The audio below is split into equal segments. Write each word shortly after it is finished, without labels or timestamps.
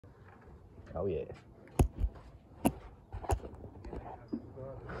Oh yeah.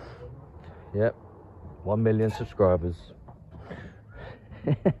 Yep. 1 million subscribers.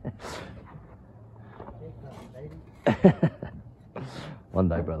 One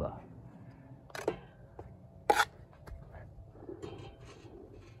day, brother.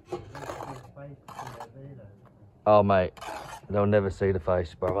 Oh mate, they'll never see the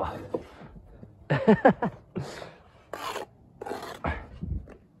face, brother.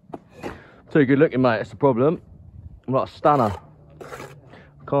 Too good looking, mate, that's the problem. I'm like a stunner.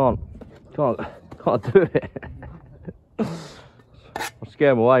 Can't do it. I'll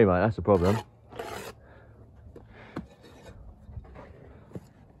scare them away, mate, that's the problem.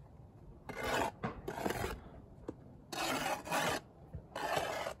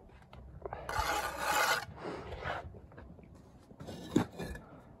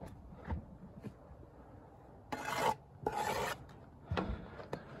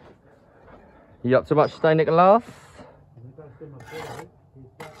 You up to much today, Nicholas?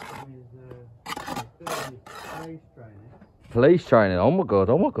 Police training, oh my god,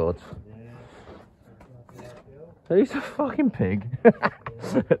 oh my god. Who's a fucking pig?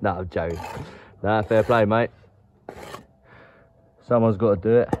 Nah, I'm joking. Nah, fair play, mate. Someone's got to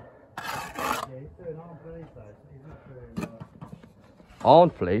do it. Yeah, he's doing armed police though. He's not doing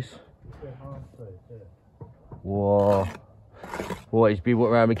Armed police? he's doing armed police, yeah. Whoa. What, he's been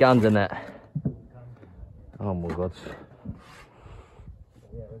walking around with guns and that? Oh my god.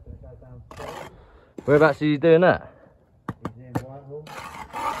 Yeah, we're going to go downstairs. Whereabouts is he doing that? He's in Whitehall.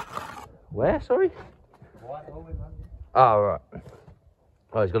 Where, sorry? Whitehall in London. Oh, right.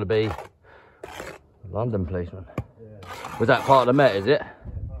 Oh, he's got to be London policeman. Yeah. Was that part of the Met, is it? Yeah,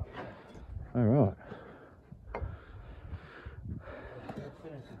 Oh, right.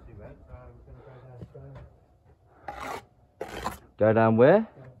 Go down where?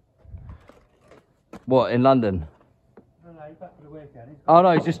 What, in London? No, he's back for the weekend. Oh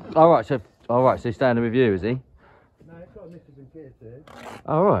no, he's just, alright, so he's standing with you, is he? No, he's got a missus and kids here.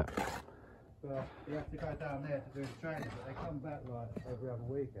 Alright. But he has to go down there to do his training, but they come back like every other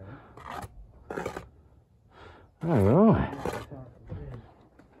weekend. Alright.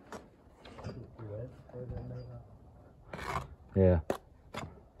 Yeah.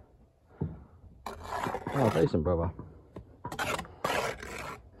 Oh, decent, brother.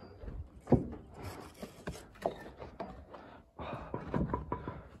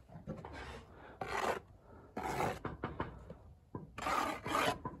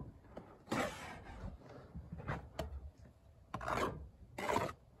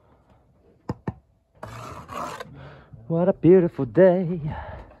 What a beautiful day.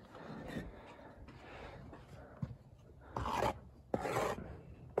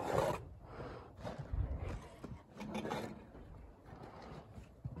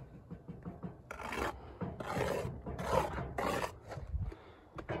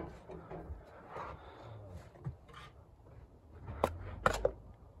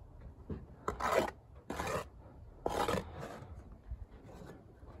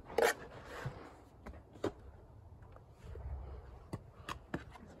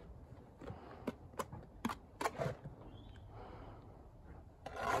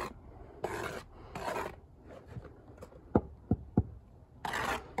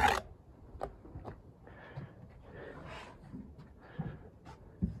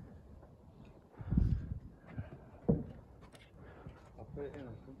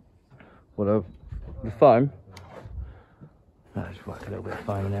 What, the foam? No, just whack a little bit of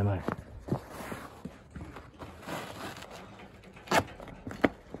foam in there, mate.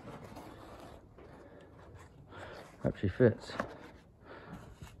 Hope she fits.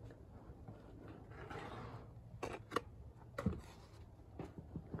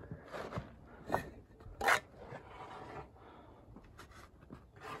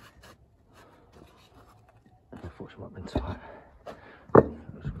 I thought she might have been tight.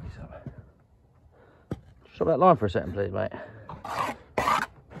 Stop that line for a second, please, mate.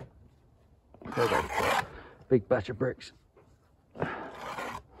 There we go. Big batch of bricks.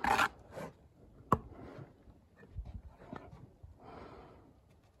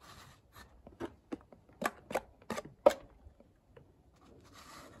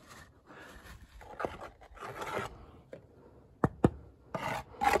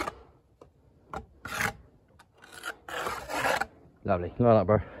 Lovely. Like that,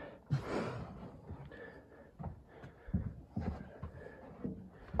 bro.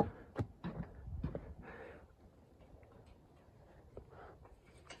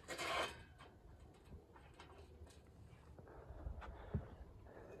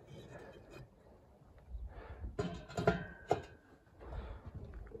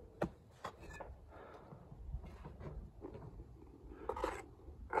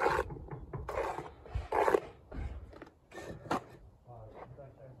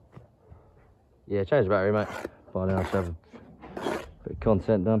 Yeah, change the battery, mate. By then I should have a bit of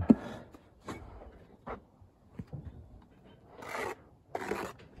content done.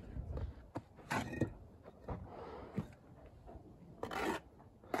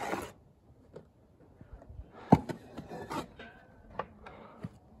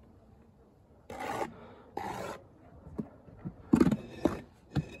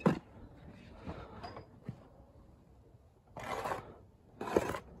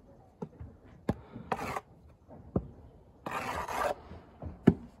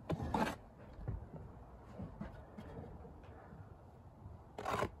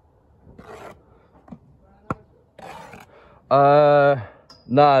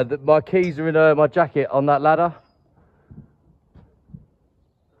 No, my keys are in my jacket on that ladder.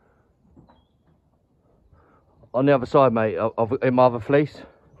 On the other side, mate, in my other fleece.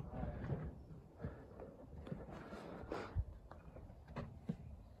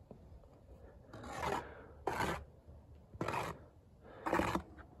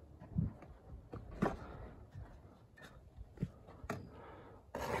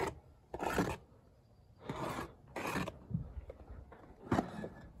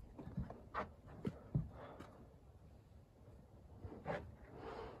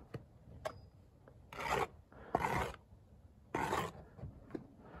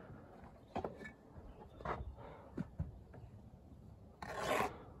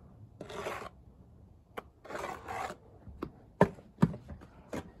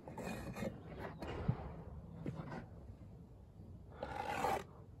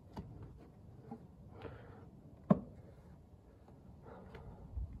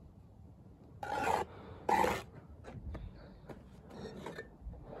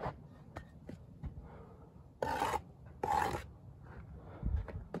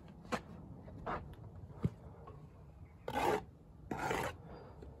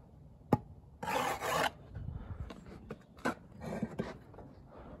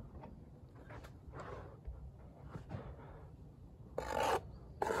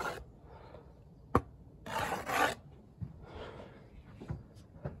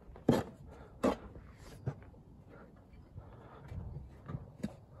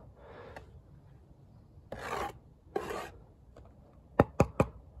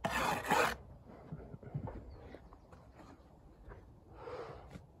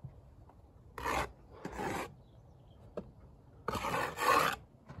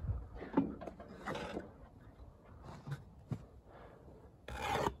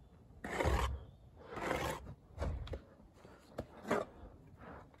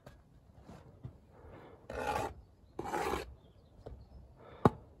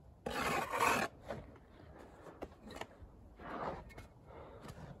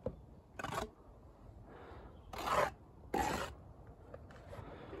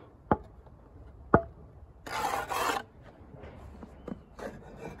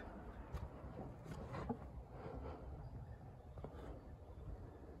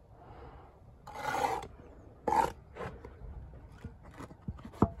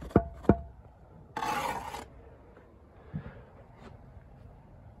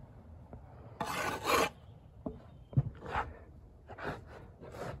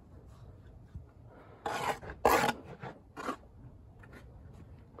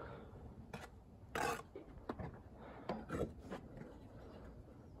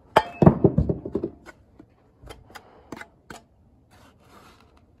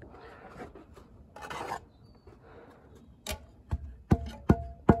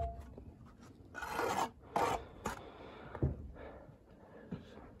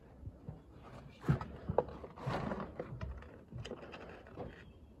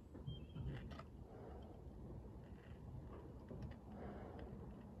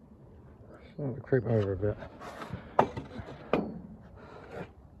 I'm going to creep over a bit.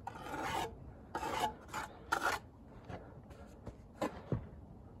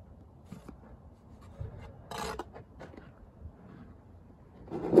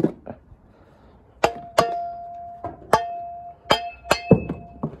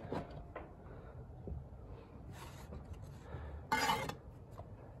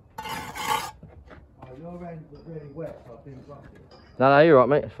 Your end was really wet, so I didn't brush it. No, you're right,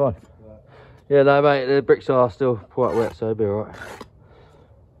 mate. It's fine. Yeah, no, mate. The bricks are still quite wet, so it'll be all right.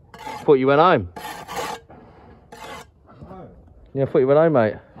 Thought you went home. No. Yeah, I thought you went home,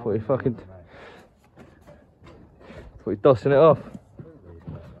 mate. Thought you fucking. Thought you dossing it off.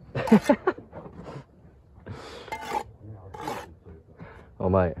 Oh,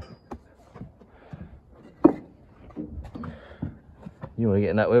 mate. You want to get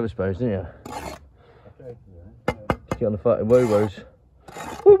in that Weatherspoons, didn't you? Get on the fucking woo-woos.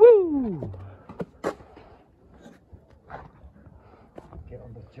 Woo-woo! Get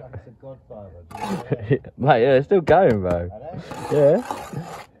on the jokes of Godfather. Do you know that? Mate, yeah, it's still going, bro. Are they? Yeah.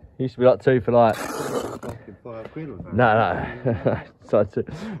 Used to be like 2 for like. Fucking £5 or something. No. It's like 2.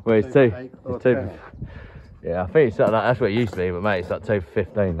 Well, it's 2. It's 2. Yeah, I think it's like that. That's what it used to be, but mate, it's like 2 for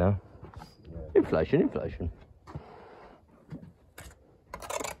 15 now. Yeah. Inflation.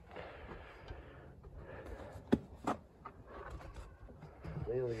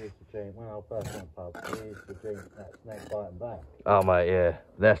 We all used to drink, when I first went pub, we used to drink that snake biting back. Oh mate, yeah.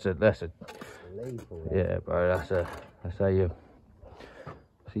 That's a Lethal. yeah, bro, that's how you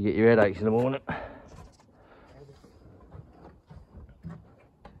get your headaches in the morning.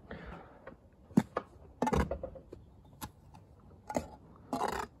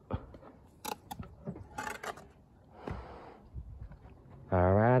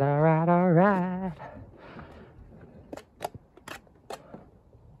 Alright.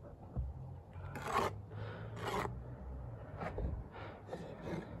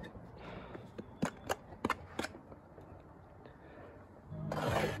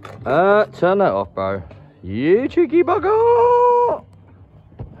 Turn that off, bro. You cheeky bugger!